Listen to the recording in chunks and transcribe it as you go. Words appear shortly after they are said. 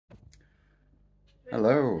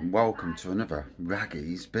Hello and welcome to another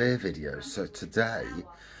Raggy's beer video. So today,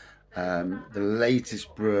 the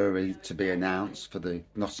latest brewery to be announced for the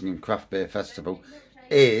Nottingham Craft Beer Festival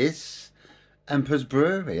is Emperor's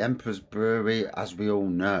Brewery. Emperor's Brewery, as we all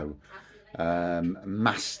know,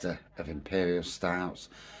 master of imperial stouts,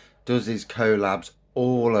 does his collabs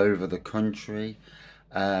all over the country,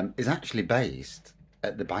 is actually based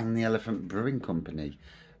at the Bang the Elephant Brewing Company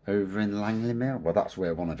over in Langley Mill. Well, that's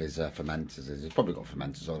where one of his fermenters is. He's probably got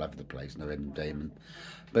fermenters all over the place, no in Damon.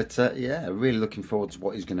 But yeah, really looking forward to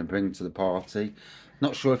what he's going to bring to the party.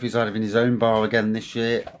 Not sure if he's having his own bar again this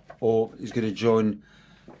year, or he's going to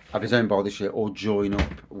have his own bar this year, or join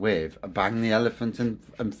up with a Bang the Elephant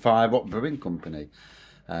and Fire Rock Brewing Company.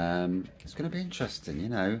 It's going to be interesting, you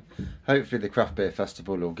know. Hopefully the Craft Beer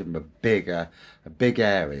Festival will give him a big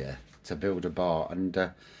area to build a bar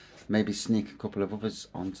and maybe sneak a couple of others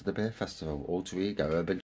onto the beer festival. Alter ego, urban